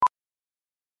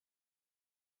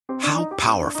How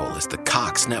powerful is the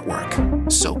Cox network?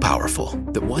 So powerful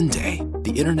that one day,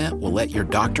 the internet will let your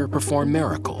doctor perform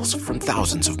miracles from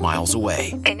thousands of miles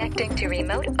away. Connecting to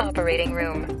remote operating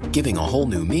room. Giving a whole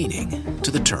new meaning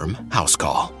to the term house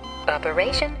call.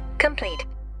 Operation complete.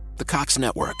 The Cox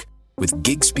network. With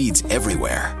gig speeds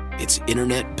everywhere, it's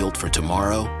internet built for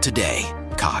tomorrow, today.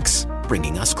 Cox,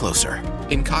 bringing us closer.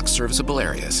 In Cox serviceable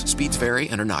areas, speeds vary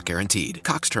and are not guaranteed.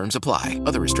 Cox terms apply.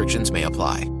 Other restrictions may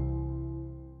apply.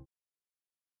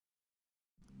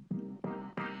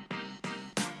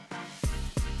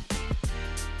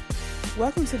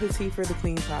 Welcome to the Tea for the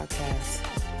Queen podcast,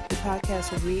 the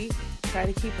podcast where we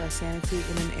try to keep our sanity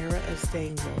in an era of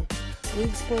staying woke. We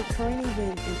explore current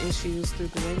events and issues through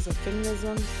the lens of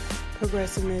feminism,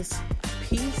 progressiveness,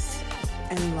 peace,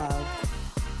 and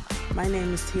love. My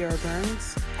name is Tiara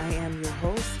Burns. I am your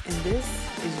host, and this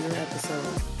is your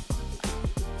episode.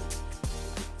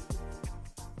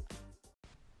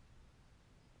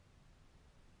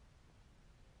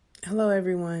 Hello,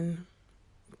 everyone.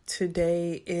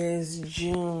 Today is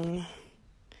June.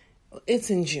 It's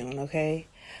in June, okay?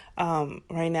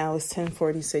 Right now it's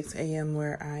 10:46 a.m.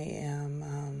 where I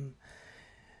am.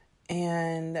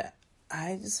 And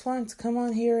I just wanted to come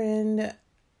on here and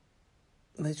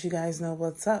let you guys know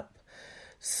what's up.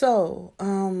 So,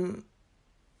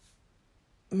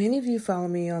 many of you follow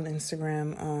me on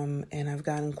Instagram, and I've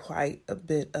gotten quite a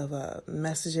bit of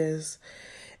messages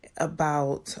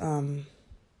about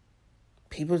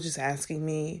people just asking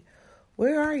me,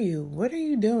 where are you? What are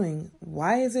you doing?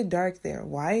 Why is it dark there?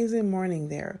 Why is it morning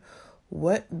there?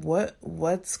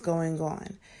 What's going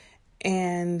on?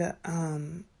 And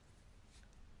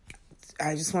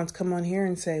I just want to come on here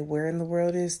and say, where in the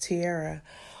world is Tiara?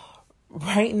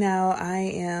 Right now, I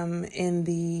am in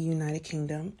the United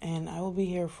Kingdom, and I will be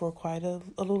here for quite a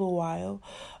little while.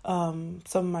 Some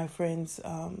of my friends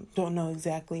don't know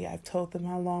exactly. I've told them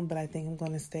how long, but I think I'm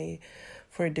going to stay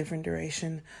for a different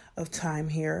duration of time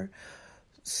here.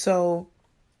 So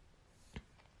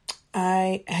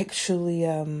I actually,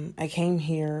 I came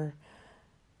here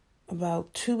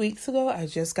about 2 weeks ago. I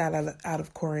just got out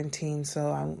of quarantine, so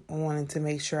I wanted to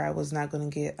make sure I was not going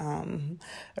to get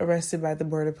arrested by the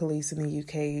border police in the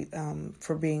UK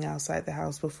for being outside the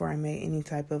house before I made any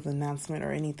type of announcement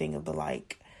or anything of the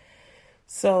like.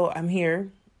 So I'm here,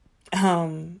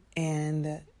 and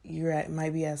you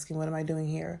might be asking, what am I doing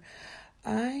here?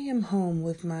 I am home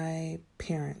with my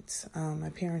parents.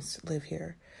 My parents live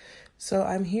here. So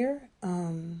I'm here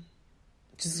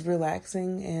just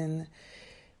relaxing and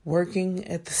working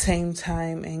at the same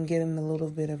time and getting a little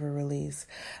bit of a release.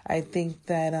 I think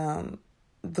that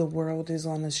the world is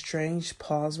on a strange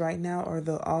pause right now,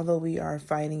 although we are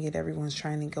fighting it, everyone's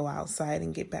trying to go outside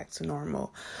and get back to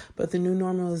normal. But the new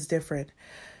normal is different.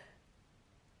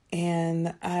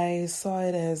 And I saw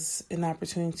it as an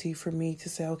opportunity for me to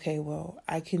say, okay, well,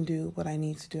 I can do what I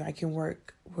need to do. I can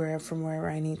work from wherever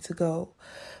I need to go.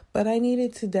 But I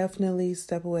needed to definitely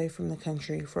step away from the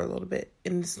country for a little bit.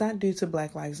 And it's not due to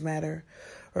Black Lives Matter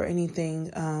or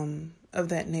anything of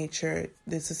that nature.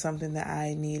 This is something that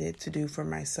I needed to do for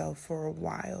myself for a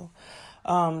while.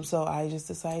 So I just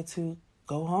decided to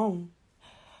go home.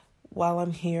 While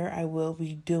I'm here, I will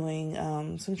be doing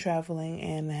some traveling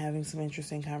and having some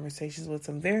interesting conversations with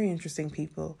some very interesting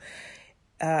people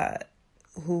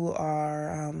who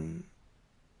are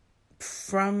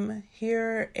from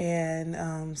here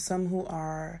and some who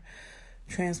are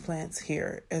transplants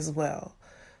here as well.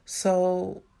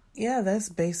 So, yeah, that's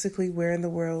basically where in the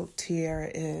world Tiara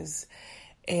is.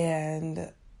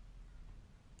 And,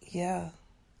 yeah.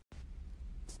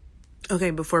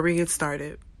 Okay, before we get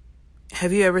started,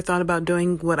 have you ever thought about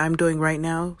doing what I'm doing right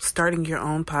now, starting your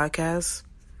own podcast?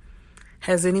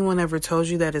 Has anyone ever told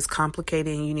you that it's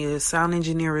complicated and you need a sound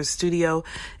engineer, a studio,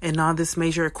 and all this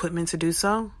major equipment to do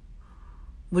so?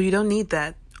 Well, you don't need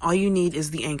that. All you need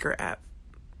is the Anchor app.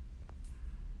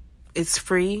 It's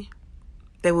free.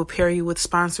 They will pair you with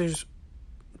sponsors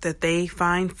that they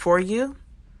find for you.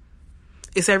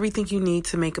 It's everything you need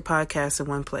to make a podcast in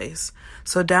one place.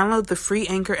 So download the free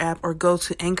Anchor app or go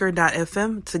to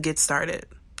anchor.fm to get started.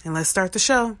 And let's start the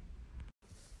show.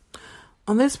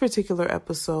 On this particular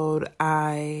episode,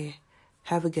 I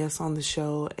have a guest on the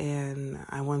show and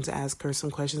I wanted to ask her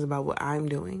some questions about what I'm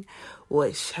doing,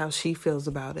 how she feels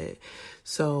about it.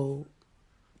 So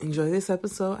enjoy this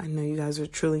episode. I know you guys will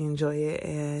truly enjoy it.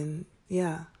 And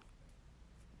yeah,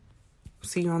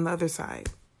 see you on the other side.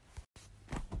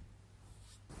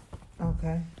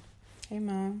 Okay. Hey,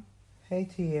 Mom. Hey,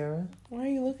 Tiara. Why are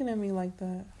you looking at me like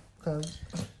that? Because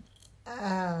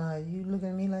you looking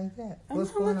at me like that?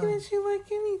 What's I'm not looking going on? at you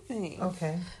like anything.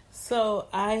 Okay. So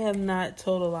I have not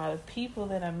told a lot of people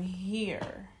that I'm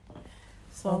here.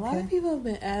 So a lot of people have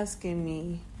been asking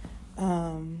me,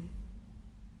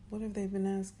 what have they been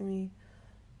asking me?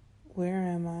 Where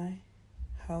am I?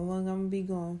 How long I'm gonna be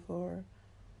going for?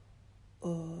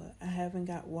 I haven't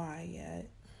got why yet.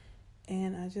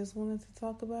 And I just wanted to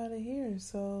talk about it here.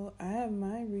 So I have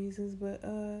my reasons, but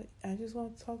I just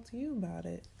want to talk to you about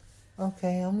it.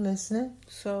 Okay, I'm listening.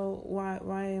 So why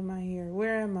am I here?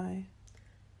 Where am I?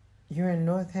 You're in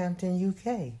Northampton,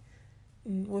 UK.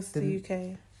 What's the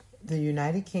UK? The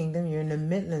United Kingdom. You're in the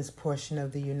Midlands portion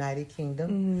of the United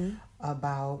Kingdom.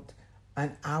 About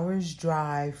an hour's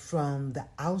drive from the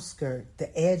outskirt,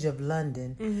 the edge of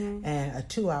London, and a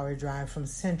 2-hour drive from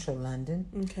central London.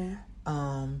 Okay.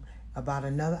 About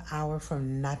another hour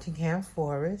from Nottingham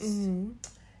Forest.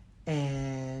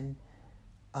 And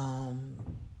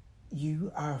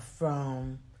you are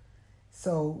from,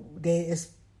 so it's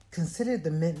considered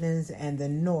the Midlands and the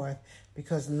North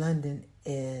because London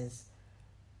is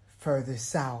further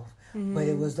south. But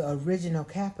it was the original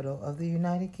capital of the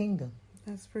United Kingdom.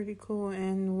 That's pretty cool.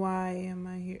 And why am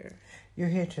I here? You're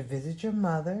here to visit your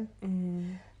mother,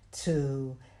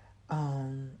 to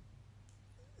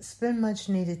spend much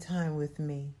needed time with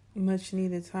me. Much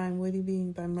needed time? What do you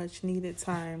mean by much needed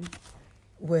time?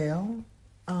 Well,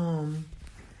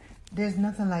 there's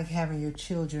nothing like having your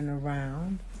children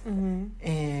around,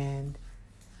 and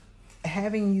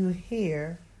having you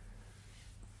here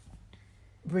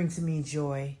brings me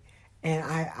joy. And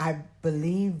I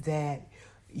believe that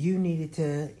you needed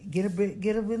to get a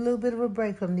little bit of a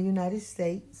break from the United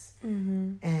States,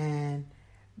 and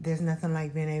there's nothing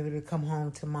like being able to come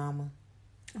home to mama.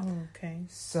 Oh, okay.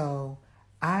 So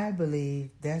I believe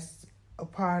that's a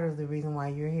part of the reason why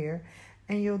you're here,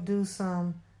 and you'll do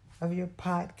some of your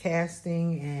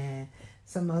podcasting and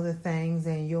some other things,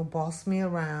 and you'll boss me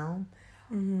around.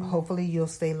 Hopefully you'll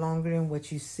stay longer than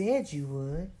what you said you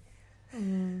would.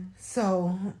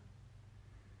 So,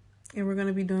 and we're going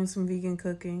to be doing some vegan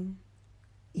cooking.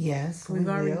 Yes, we've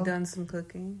already done some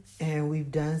cooking. And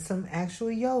we've done some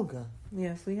actual yoga.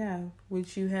 Yes, we have,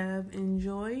 which you have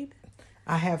enjoyed.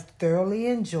 I have thoroughly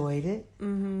enjoyed it.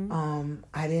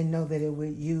 I didn't know that it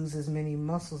would use as many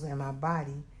muscles in my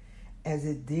body as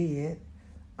it did.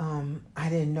 I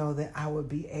didn't know that I would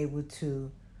be able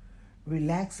to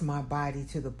relax my body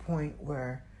to the point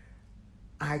where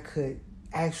I could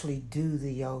actually do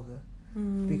the yoga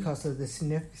because of the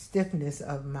stiffness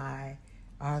of my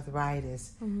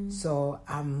arthritis. So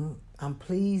I'm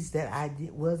pleased that I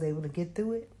was able to get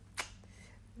through it.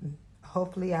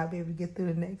 Hopefully I'll be able to get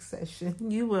through the next session.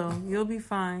 You will. You'll be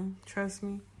fine. Trust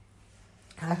me.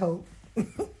 I hope. Do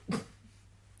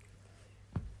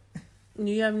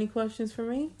you have any questions for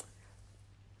me?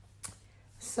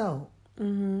 So,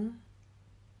 now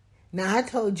I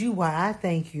told you why I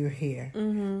think you're here.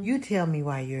 You tell me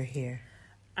why you're here.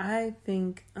 I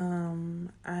think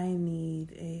I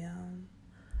need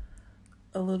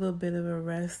a little bit of a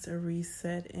rest, a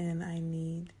reset, and I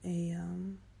need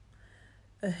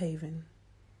a haven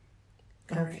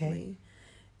currently. Okay.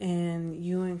 And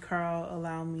you and Carl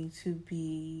allow me to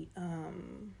be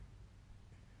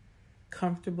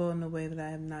comfortable in a way that I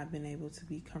have not been able to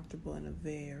be comfortable in a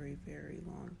very, very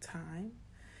long time.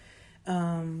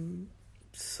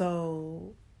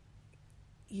 So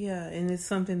yeah, and it's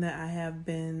something that I have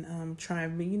been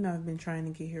trying, I've been trying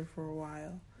to get here for a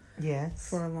while. Yes.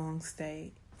 For a long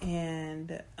stay.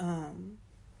 And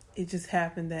it just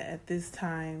happened that at this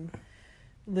time,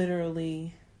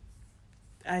 literally,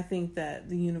 I think that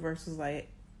the universe was like,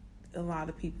 a lot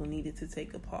of people needed to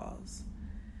take a pause.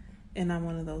 And I'm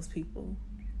one of those people.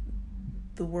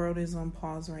 The world is on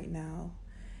pause right now.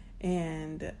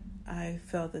 And I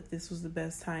felt that this was the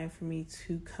best time for me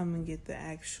to come and get the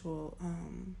actual,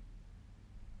 I'm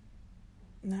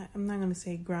not going to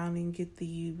say grounding, get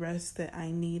the rest that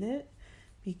I needed,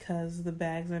 because the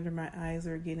bags under my eyes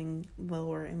are getting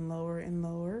lower and lower and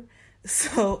lower.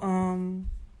 So,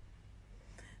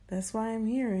 that's why I'm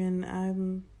here, and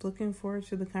I'm looking forward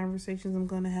to the conversations I'm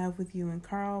going to have with you and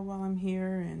Carl while I'm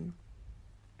here, and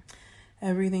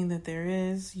everything that there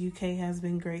is. UK has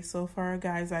been great so far,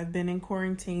 guys. I've been in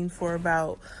quarantine for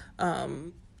about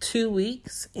 2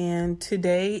 weeks, and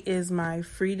today is my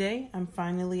free day. I'm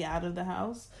finally out of the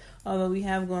house, although we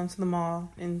have gone to the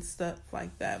mall and stuff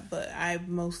like that, but I've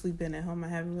mostly been at home. I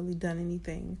haven't really done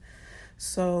anything.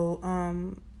 So,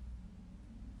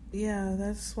 yeah,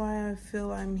 that's why I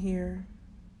feel I'm here.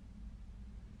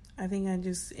 I think I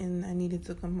needed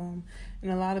to come home.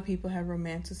 And a lot of people have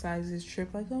romanticized this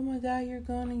trip, like, oh my God, you're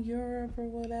going to Europe or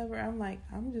whatever. I'm like,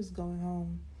 I'm just going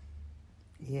home.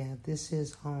 Yeah, this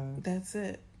is home. That's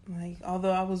it. Like,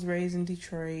 although I was raised in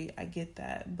Detroit, I get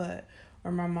that. But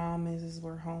where my mom is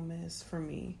where home is for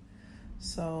me.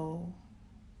 So,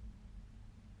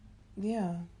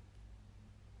 yeah.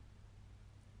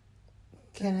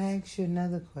 Can I ask you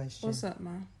another question? What's up,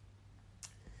 Mom?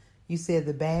 You said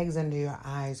the bags under your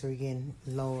eyes were getting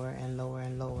lower and lower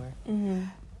and lower. Mm-hmm.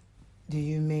 Do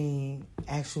you mean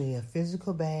actually a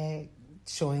physical bag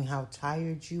showing how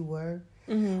tired you were?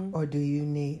 Mm-hmm. Or do you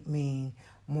mean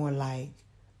more like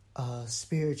a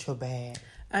spiritual bag?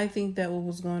 I think that what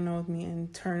was going on with me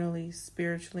internally,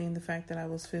 spiritually, and the fact that I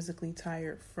was physically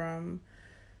tired from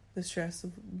the stress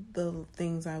of the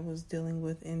things I was dealing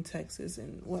with in Texas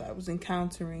and what I was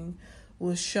encountering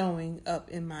was showing up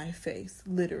in my face,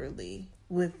 literally,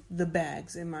 with the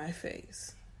bags in my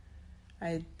face.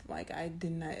 I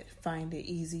did not find it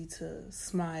easy to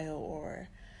smile, or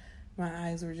my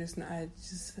eyes were just not,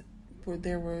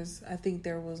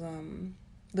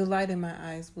 the light in my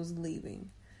eyes was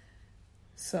leaving.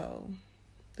 So,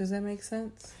 does that make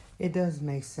sense? It does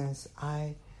make sense.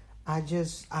 I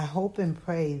hope and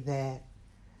pray that,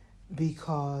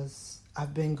 because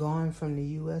I've been gone from the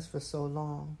U.S. for so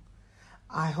long,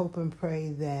 I hope and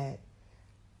pray that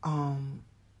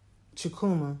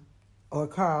Chikuma, or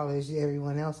Carl as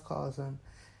everyone else calls him,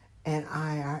 and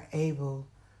I are able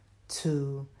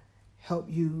to help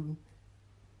you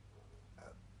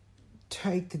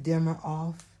take the dimmer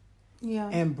off,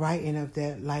 and brighten up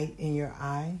that light in your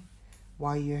eye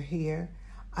while you're here.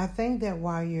 I think that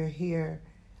while you're here,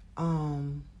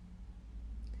 I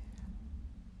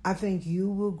think you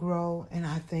will grow, and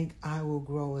I think I will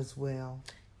grow as well.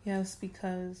 Yes,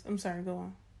 because I'm sorry, go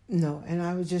on. No, and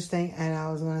I was just thinking, and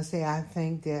I was going to say, I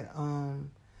think that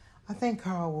I think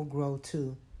Carl will grow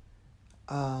too.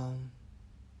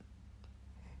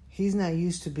 He's not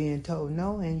used to being told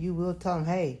no, and you will tell him,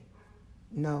 hey,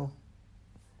 no.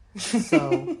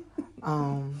 So,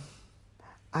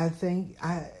 I think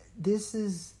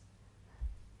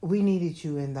we needed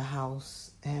you in the house,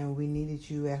 and we needed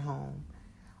you at home.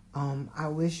 I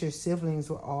wish your siblings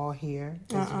were all here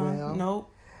as well. Nope.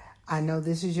 I know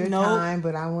this is your time,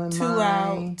 but I wouldn't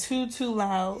mind. Too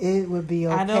loud. It would be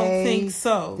okay. I don't think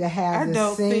so. To have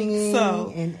the singing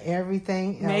and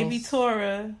everything else. Maybe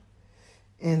Tiara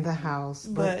in the house,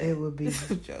 but it would be.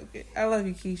 I'm joking. I love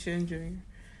you, Keisha and Junior.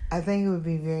 I think it would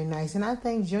be very nice, and I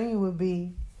think Junior would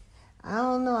be. I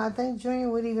don't know. I think Junior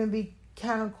would even be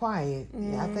kind of quiet.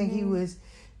 Mm-hmm. I think he would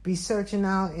be searching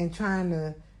out and trying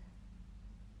to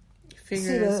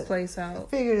figure this place out.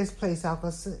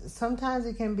 Because sometimes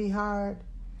it can be hard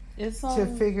to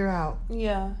figure out.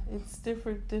 Yeah, it's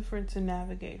different to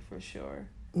navigate for sure.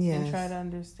 Yes. And try to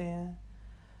understand.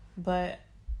 But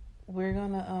we're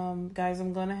gonna, guys,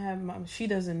 I'm gonna have Mom. She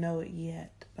doesn't know it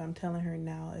yet, but I'm telling her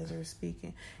now as we're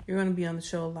speaking. You're gonna be on the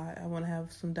show a lot. I want to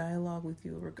have some dialogue with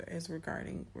you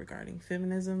regarding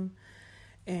feminism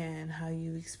and how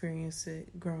you experience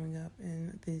it growing up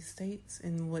in the States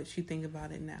and what you think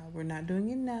about it now. We're not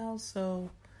doing it now, so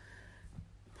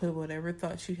put whatever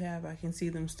thoughts you have. I can see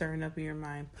them stirring up in your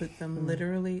mind. Put them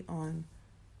literally on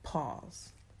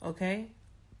pause. Okay?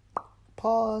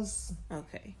 Pause.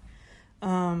 Okay.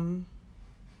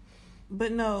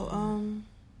 But no,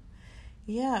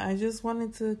 yeah, I just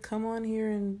wanted to come on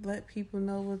here and let people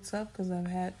know what's up, because I've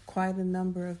had quite a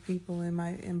number of people in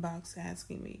my inbox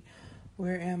asking me,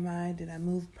 where am I? Did I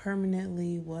move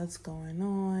permanently? What's going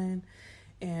on?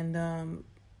 And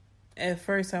at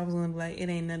first I was going to be like, it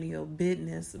ain't none of your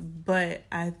business, but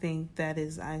I think that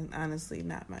is honestly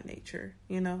not my nature,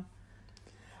 you know?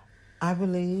 I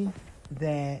believe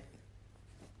that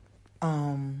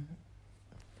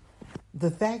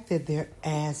the fact that they're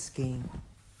asking,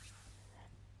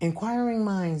 inquiring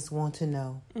minds want to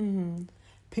know. Mm-hmm.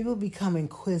 People become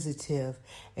inquisitive,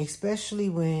 especially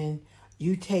when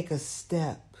you take a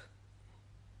step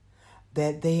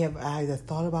that they have either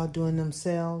thought about doing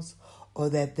themselves or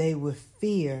that they would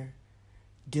fear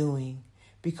doing,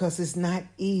 because it's not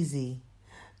easy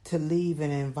to leave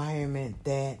an environment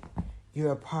that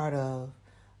you're a part of,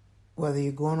 whether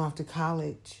you're going off to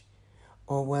college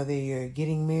or whether you're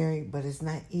getting married, but it's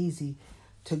not easy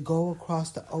to go across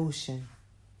the ocean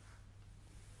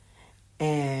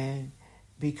and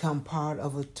become part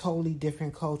of a totally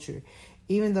different culture.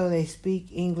 Even though they speak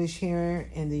English here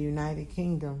in the United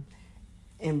Kingdom,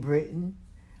 in Britain,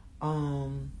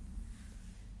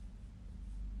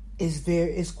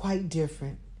 it's quite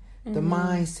different. Mm-hmm. The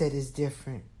mindset is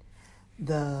different.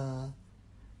 The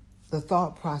the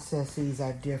thought processes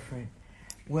are different.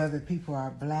 Whether people are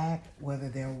black, whether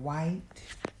they're white,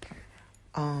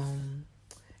 and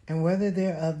whether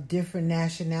they're of different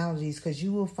nationalities, because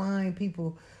you will find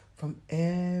people from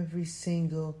every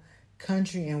single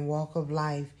country and walk of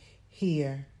life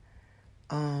here,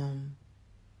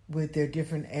 with their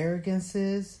different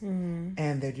arrogances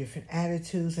and their different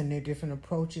attitudes and their different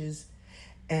approaches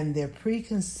and their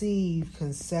preconceived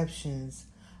conceptions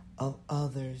of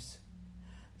others.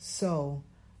 So,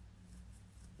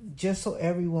 just so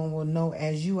everyone will know,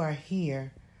 as you are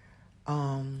here,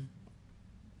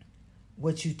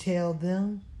 what you tell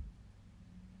them,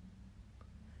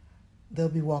 they'll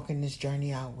be walking this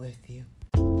journey out with you.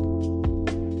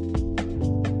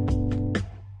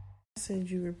 Said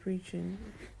you were preaching.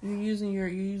 You're using your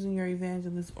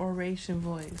evangelist oration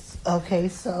voice. Okay,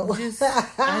 so I just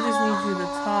need you to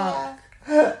talk.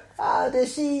 Oh,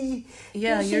 does she?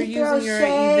 Yeah, does you're she using your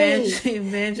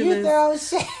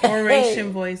evangelist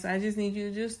oration voice. I just need you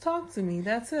to just talk to me.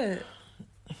 That's it.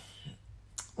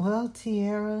 Well,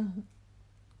 Tiara,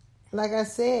 like I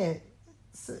said,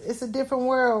 it's a different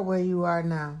world where you are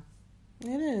now.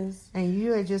 It is, and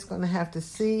you are just gonna have to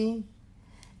see.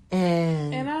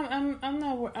 And I'm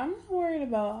not worried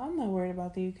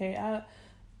about the UK.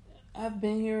 I've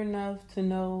been here enough to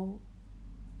know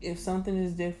if something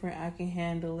is different, I can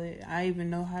handle it. I even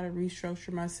know how to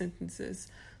restructure my sentences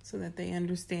so that they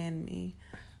understand me.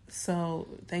 So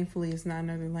thankfully, it's not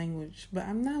another language. But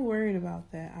I'm not worried about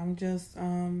that. I'm just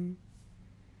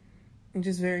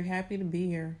very happy to be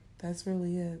here. That's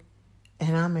really it.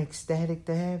 And I'm ecstatic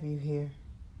to have you here.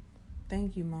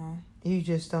 Thank you, Mom. You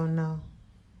just don't know.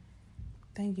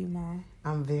 Thank you, Mom.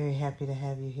 I'm very happy to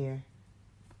have you here.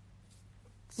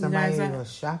 Somebody to go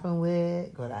shopping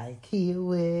with, go to IKEA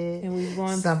with, and we've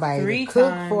gone somebody 3 to cook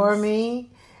times. for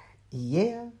me.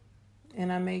 Yeah.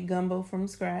 And I made gumbo from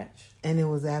scratch. And it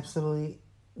was absolutely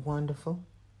wonderful.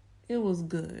 It was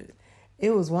good.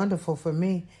 It was wonderful for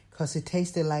me because it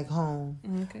tasted like home.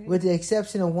 Okay. With the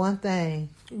exception of one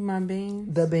thing. My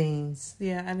beans? The beans.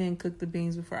 Yeah, I didn't cook the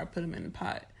beans before I put them in the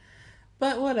pot.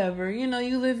 But whatever. You know,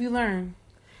 you live, you learn.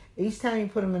 Each time you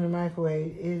put them in the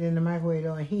microwave,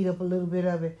 and heat up a little bit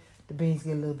of it, the beans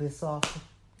get a little bit softer.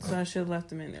 So I should have left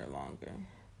them in there longer.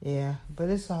 Yeah, but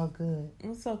it's all good.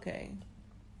 It's okay.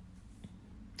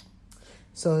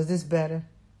 So is this better?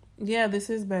 Yeah, this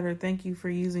is better. Thank you for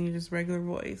using your just regular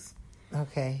voice.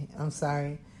 Okay, I'm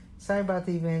sorry. Sorry about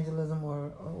the evangelism or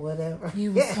whatever.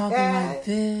 You was talking like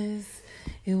this.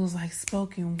 It was like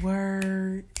spoken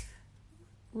word.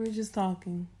 We're just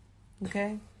talking,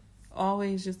 okay?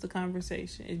 Always just a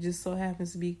conversation. It just so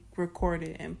happens to be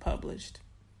recorded and published.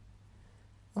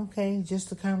 Okay,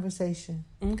 just a conversation.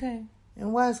 Okay.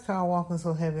 And why is Carl walking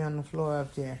so heavy on the floor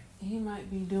up there? He might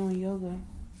be doing yoga.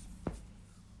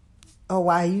 Oh,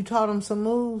 why? You taught him some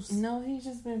moves? No, he's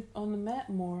just been on the mat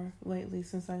more lately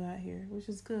since I got here, which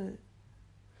is good.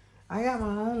 I got my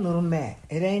own little mat.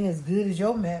 It ain't as good as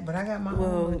your mat, but I got my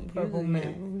own little purple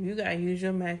mat. You gotta use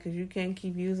your mat because you can't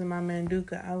keep using my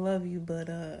Manduka. I love you, but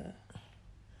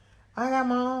I got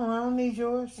my own. I don't need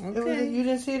yours. Okay. You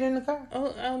didn't see it in the car?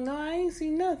 Oh no, I ain't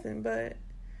seen nothing, but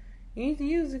you need to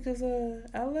use it because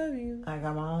I love you. I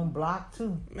got my own block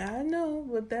too. I know,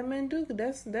 but that Manduka,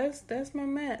 that's my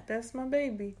mat. That's my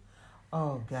baby.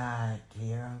 Oh God,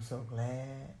 dear, I'm so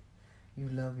glad you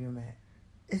love your mat.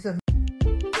 It's a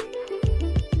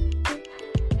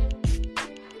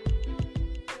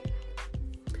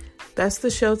That's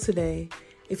the show today.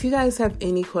 If you guys have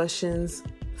any questions,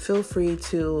 feel free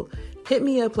to hit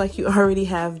me up like you already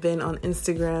have been on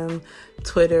Instagram,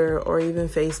 Twitter, or even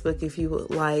Facebook if you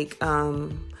would like.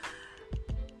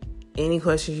 Any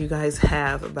questions you guys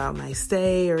have about my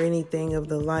stay or anything of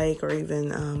the like, or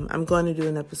even I'm going to do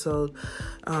an episode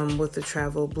with a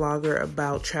travel blogger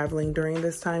about traveling during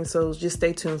this time. So just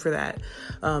stay tuned for that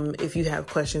if you have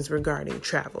questions regarding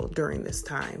travel during this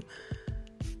time.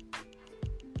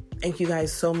 Thank you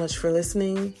guys so much for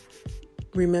listening.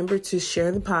 Remember to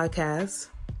share the podcast,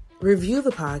 review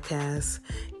the podcast,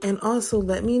 and also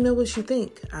let me know what you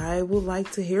think. I would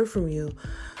like to hear from you.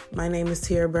 My name is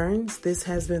Tiara Burns. This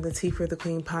has been the Tea for the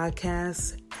Queen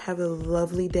podcast. Have a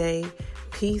lovely day.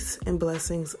 Peace and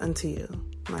blessings unto you,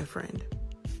 my friend.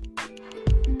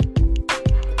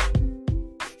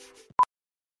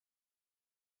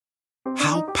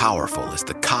 How powerful is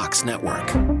the Cox network?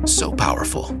 So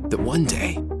powerful that one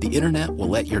day the internet will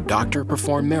let your doctor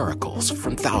perform miracles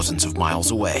from thousands of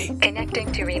miles away.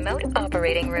 Connecting to remote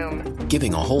operating room.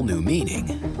 Giving a whole new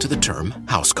meaning to the term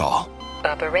house call.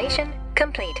 Operation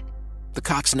complete. The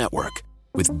Cox network.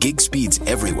 With gig speeds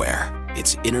everywhere,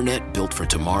 it's internet built for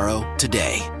tomorrow,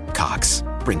 today. Cox,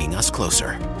 bringing us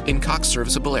closer. In Cox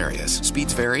serviceable areas,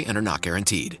 speeds vary and are not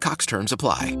guaranteed. Cox terms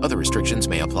apply. Other restrictions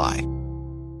may apply.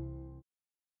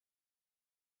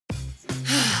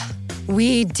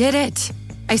 We did it.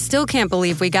 I still can't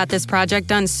believe we got this project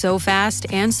done so fast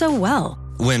and so well.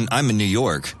 When I'm in New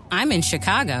York. I'm in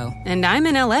Chicago. And I'm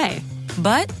in LA.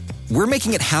 But we're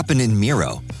making it happen in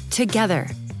Miro. Together.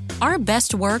 Our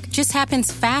best work just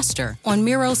happens faster on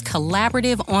Miro's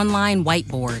collaborative online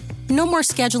whiteboard. No more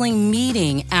scheduling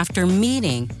meeting after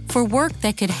meeting for work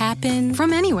that could happen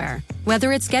from anywhere.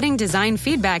 Whether it's getting design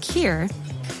feedback here,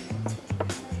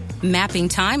 mapping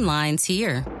timelines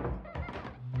here,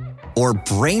 or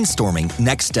brainstorming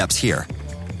next steps here.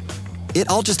 It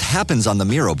all just happens on the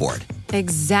Miro board.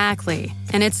 Exactly.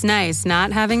 And it's nice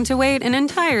not having to wait an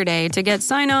entire day to get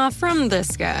sign-off from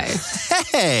this guy.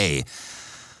 Hey!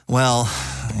 Well,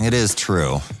 it is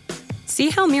true. See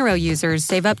how Miro users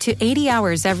save up to 80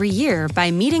 hours every year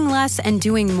by meeting less and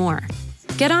doing more.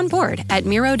 Get on board at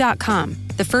Miro.com.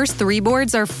 The first 3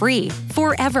 boards are free,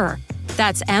 forever.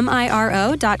 That's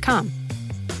Miro.com.